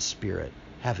in spirit,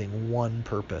 having one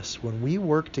purpose. When we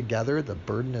work together, the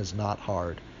burden is not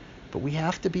hard. But we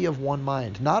have to be of one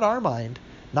mind. Not our mind,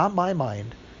 not my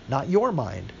mind, not your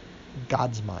mind,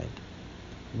 God's mind.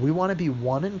 We want to be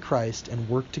one in Christ and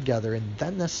work together, and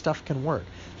then this stuff can work.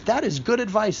 That is good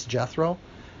advice, Jethro.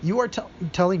 You are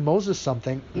telling Moses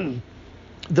something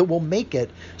that will make it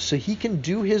so he can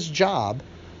do his job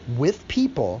with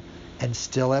people and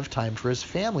still have time for his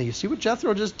family. You see what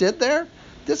Jethro just did there?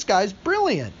 This guy's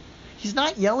brilliant. He's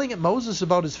not yelling at Moses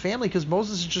about his family, because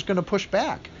Moses is just going to push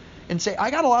back and say,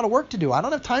 I got a lot of work to do. I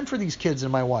don't have time for these kids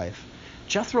and my wife.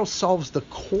 Jethro solves the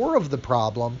core of the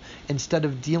problem instead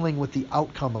of dealing with the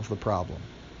outcome of the problem,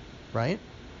 right?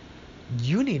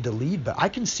 You need to lead, but I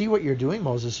can see what you're doing,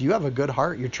 Moses. You have a good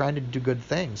heart. You're trying to do good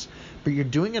things, but you're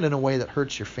doing it in a way that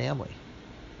hurts your family.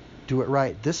 Do it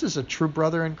right. This is a true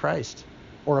brother in Christ,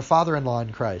 or a father-in-law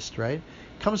in Christ, right?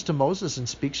 Comes to Moses and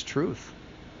speaks truth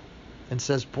and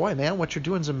says, boy, man, what you're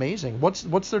doing is amazing.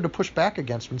 What's there to push back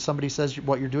against when somebody says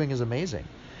what you're doing is amazing?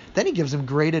 Then he gives him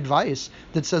great advice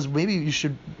that says maybe you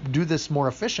should do this more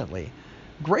efficiently.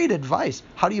 Great advice.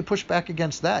 How do you push back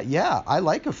against that? Yeah, I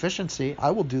like efficiency.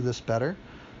 I will do this better.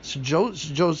 So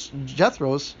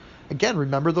Jethro's, again,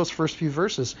 remember those first few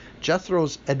verses.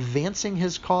 Jethro's advancing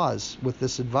his cause with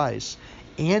this advice,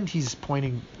 and he's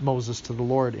pointing Moses to the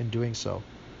Lord in doing so.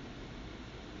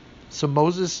 So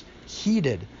Moses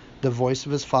heeded the voice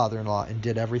of his father-in-law and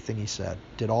did everything he said,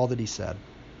 did all that he said.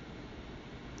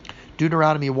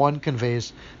 Deuteronomy 1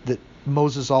 conveys that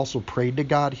Moses also prayed to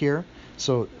God here.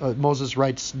 So Moses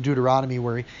writes Deuteronomy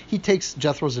where he takes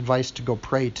Jethro's advice to go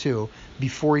pray too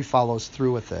before he follows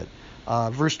through with it.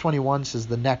 Verse 21 says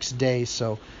the next day.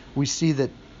 So we see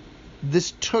that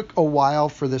this took a while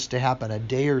for this to happen, a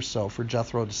day or so for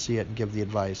Jethro to see it and give the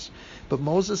advice. But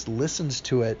Moses listens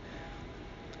to it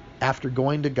after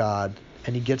going to God,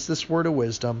 and he gets this word of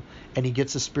wisdom, and he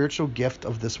gets a spiritual gift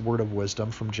of this word of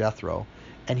wisdom from Jethro.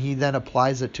 And he then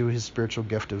applies it to his spiritual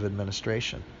gift of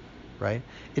administration, right?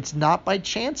 It's not by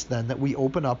chance then that we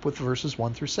open up with verses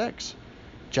 1 through 6.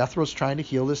 Jethro's trying to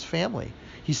heal this family.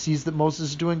 He sees that Moses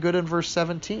is doing good in verse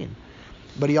 17.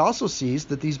 But he also sees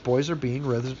that these boys are being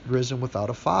risen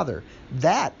without a father.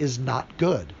 That is not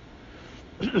good.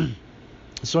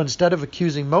 So instead of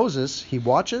accusing Moses, he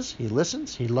watches, he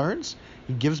listens, he learns.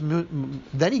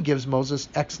 Then he gives Moses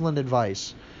excellent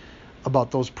advice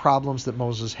about those problems that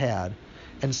Moses had.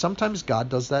 And sometimes God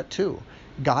does that too.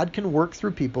 God can work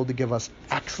through people to give us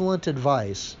excellent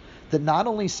advice that not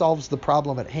only solves the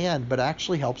problem at hand, but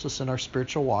actually helps us in our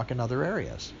spiritual walk in other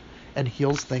areas and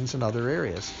heals things in other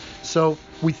areas. So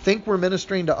we think we're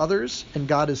ministering to others, and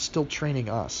God is still training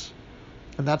us.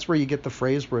 And that's where you get the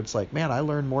phrase where it's like, man, I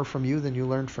learned more from you than you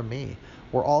learned from me.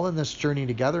 We're all in this journey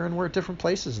together, and we're at different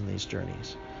places in these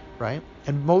journeys. Right?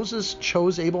 And Moses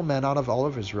chose able men out of all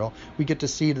of Israel. We get to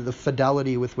see the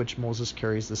fidelity with which Moses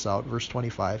carries this out. Verse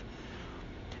 25.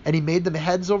 And he made them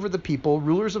heads over the people,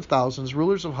 rulers of thousands,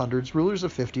 rulers of hundreds, rulers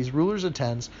of 50s, rulers of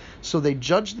 10s. So they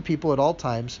judged the people at all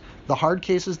times. The hard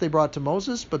cases they brought to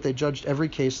Moses, but they judged every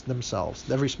case themselves,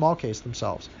 every small case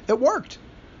themselves. It worked.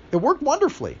 It worked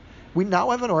wonderfully. We now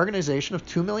have an organization of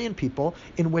 2 million people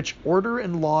in which order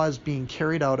and law is being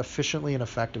carried out efficiently and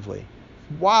effectively.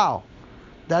 Wow.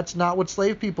 That's not what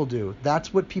slave people do.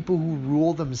 That's what people who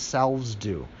rule themselves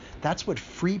do. That's what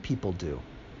free people do,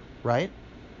 right?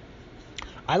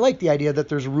 I like the idea that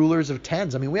there's rulers of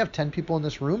 10s. I mean, we have 10 people in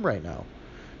this room right now.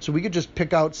 So we could just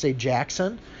pick out, say,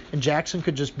 Jackson, and Jackson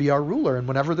could just be our ruler. And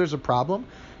whenever there's a problem,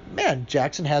 man,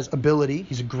 Jackson has ability.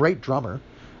 He's a great drummer.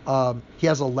 He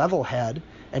has a level head,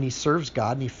 and he serves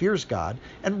God, and he fears God.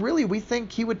 And really, we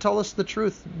think he would tell us the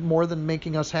truth more than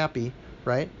making us happy,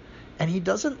 right? And he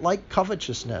doesn't like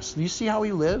covetousness. You see how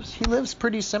he lives? He lives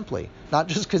pretty simply, not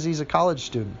just because he's a college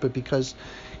student, but because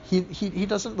He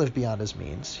doesn't live beyond his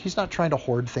means. He's not trying to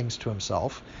hoard things to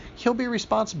himself. He'll be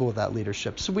responsible with that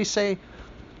leadership. So we say,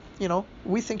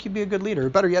 we think he'd be a good leader.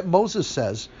 Better yet, Moses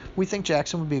says, we think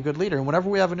Jackson would be a good leader. And whenever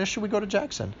we have an issue, we go to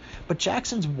Jackson. But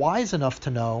Jackson's wise enough to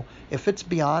know if it's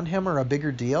beyond him or a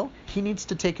bigger deal, he needs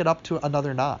to take it up to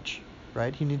another notch,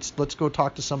 right? Let's go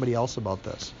talk to somebody else about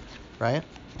this, right?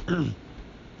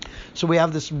 So we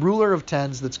have this ruler of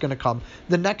tens that's going to come.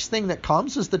 The next thing that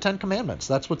comes is the Ten Commandments.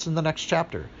 That's what's in the next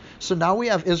chapter. So now we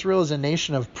have Israel as a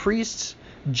nation of priests,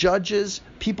 judges,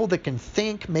 people that can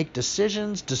think, make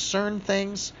decisions, discern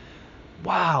things.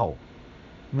 Wow.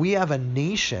 We have a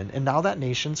nation, and now that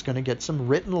nation's going to get some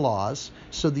written laws,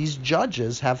 so these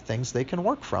judges have things they can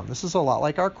work from. This is a lot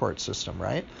like our court system,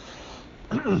 right?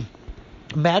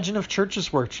 Imagine if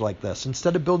churches worked like this.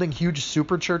 Instead of building huge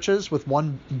super churches with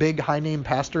one big high-name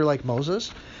pastor like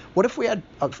Moses, what if we had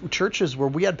churches where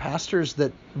we had pastors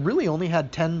that really only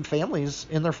had 10 families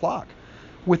in their flock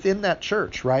within that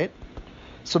church, right?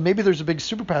 So maybe there's a big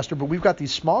super pastor, but we've got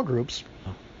these small groups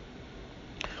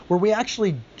where we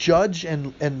actually judge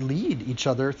and lead each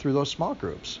other through those small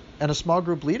groups. And a small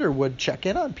group leader would check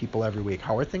in on people every week.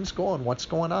 How are things going? What's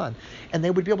going on? And they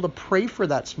would be able to pray for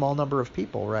that small number of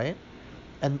people, right?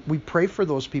 And we pray for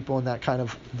those people in that kind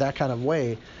of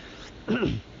way.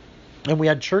 And we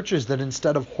had churches that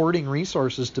instead of hoarding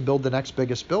resources to build the next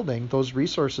biggest building, those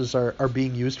resources are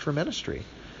being used for ministry.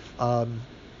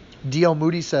 D.L.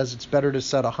 Moody says it's better to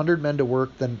set 100 men to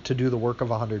work than to do the work of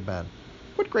 100 men.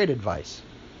 What great advice.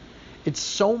 It's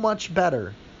so much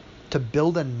better to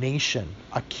build a nation,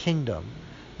 a kingdom,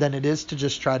 than it is to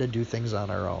just try to do things on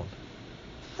our own.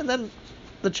 And then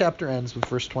the chapter ends with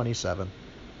verse 27.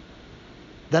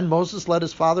 Then Moses led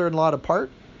his father-in-law apart,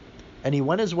 and he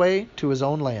went his way to his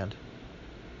own land.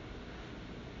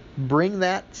 Bring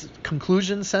that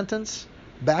conclusion sentence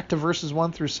back to verses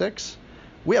 1 through 6.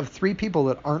 We have 3 people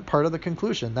that aren't part of the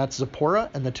conclusion. That's Zipporah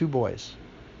and the 2 boys.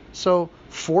 So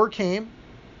 4 came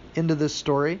into this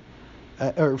story,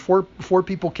 or four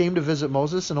people came to visit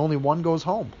Moses, and only 1 goes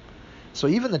home. So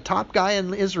even the top guy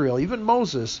in Israel, even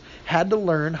Moses, had to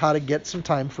learn how to get some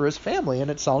time for his family,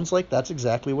 and it sounds like that's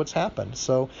exactly what's happened.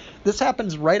 So this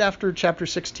happens right after chapter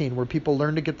 16, where people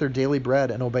learn to get their daily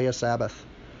bread and obey a Sabbath.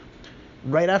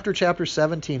 Right after chapter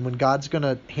 17, when God's going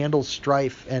to handle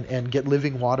strife and get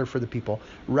living water for the people.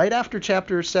 Right after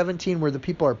chapter 17, where the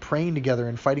people are praying together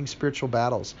and fighting spiritual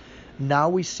battles. Now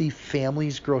we see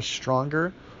families grow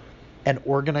stronger and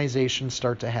organizations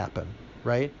start to happen,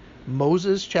 right?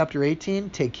 Moses, chapter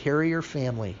 18, take care of your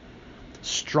family.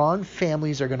 Strong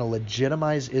families are going to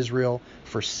legitimize Israel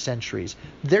for centuries.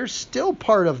 They're still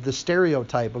part of the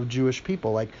stereotype of Jewish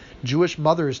people, like Jewish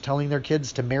mothers telling their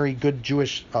kids to marry good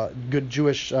Jewish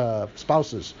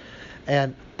spouses.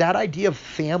 And that idea of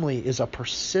family is a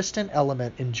persistent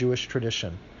element in Jewish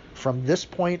tradition from this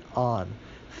point on.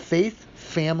 Faith,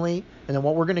 family, and then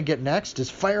what we're going to get next is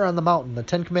fire on the mountain. The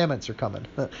 10 Commandments are coming.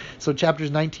 So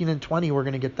chapters 19 and 20, we're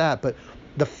going to get that. But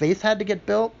the faith had to get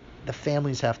built. The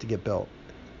families have to get built.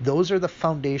 Those are the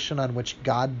foundation on which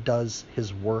God does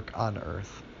his work on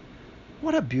earth.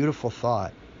 What a beautiful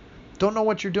thought. Don't know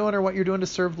what you're doing or what you're doing to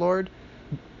serve Lord?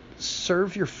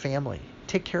 Serve your family.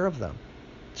 Take care of them.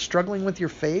 Struggling with your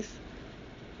faith?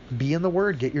 Be in the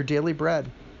Word. Get your daily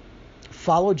bread.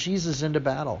 Follow Jesus into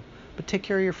battle. But take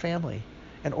care of your family.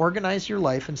 And organize your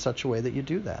life in such a way that you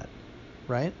do that.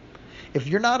 Right? If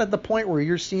you're not at the point where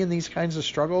you're seeing these kinds of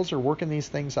struggles or working these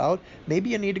things out,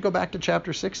 maybe you need to go back to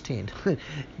chapter 16.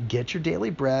 Get your daily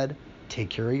bread. Take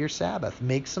care of your Sabbath.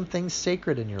 Make some things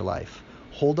sacred in your life.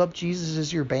 Hold up Jesus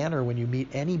as your banner when you meet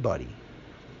anybody.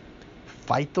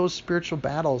 Fight those spiritual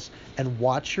battles and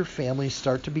watch your family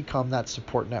start to become that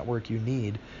support network you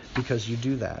need because you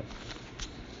do that.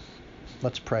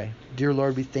 Let's pray. Dear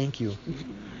Lord, we thank you.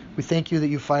 We thank you that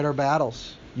you fight our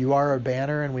battles. You are our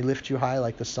banner and we lift you high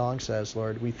like the song says,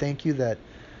 Lord. We thank you that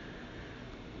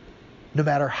no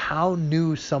matter how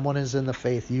new someone is in the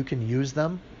faith, you can use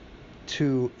them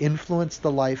to influence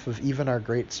the life of even our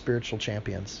great spiritual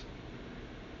champions.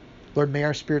 Lord, may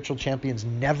our spiritual champions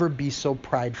never be so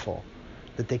prideful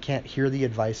that they can't hear the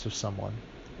advice of someone.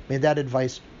 May that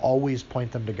advice always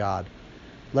point them to God.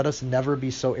 Let us never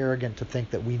be so arrogant to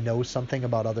think that we know something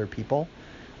about other people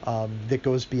that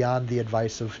goes beyond the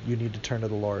advice of you need to turn to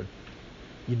the Lord.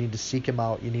 You need to seek him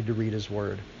out. You need to read his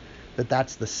word.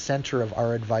 That's the center of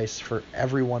our advice for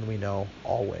everyone we know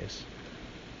always.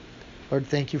 Lord,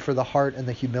 thank you for the heart and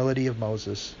the humility of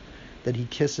Moses, that he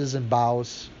kisses and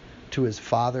bows to his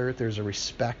father. There's a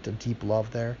respect, a deep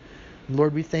love there. And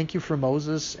Lord, we thank you for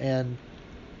Moses and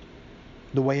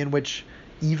the way in which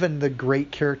even the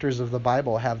great characters of the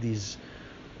Bible have these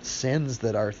sins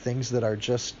that are things that are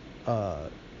just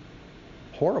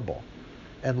horrible.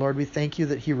 And Lord, we thank you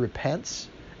that he repents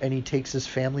and he takes his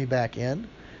family back in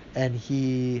and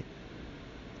he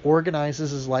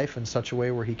organizes his life in such a way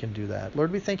where he can do that.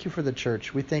 Lord, we thank you for the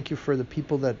church. We thank you for the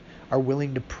people that are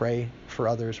willing to pray for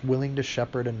others, willing to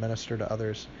shepherd and minister to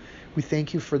others. We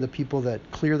thank you for the people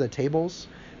that clear the tables.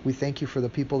 We thank you for the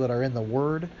people that are in the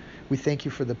Word. We thank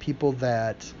you for the people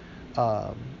that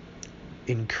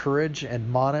encourage,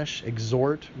 admonish,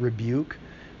 exhort, rebuke.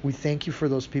 We thank you for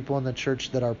those people in the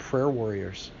church that are prayer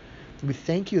warriors. We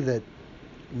thank you that,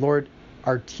 Lord,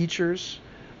 our teachers,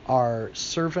 our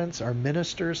servants, our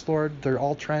ministers, Lord, they're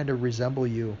all trying to resemble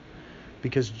you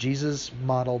because Jesus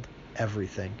modeled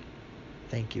everything.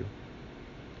 Thank you.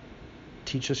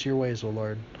 Teach us your ways, O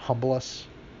Lord. Humble us.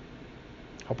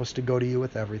 Help us to go to you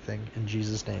with everything. In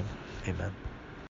Jesus' name, amen.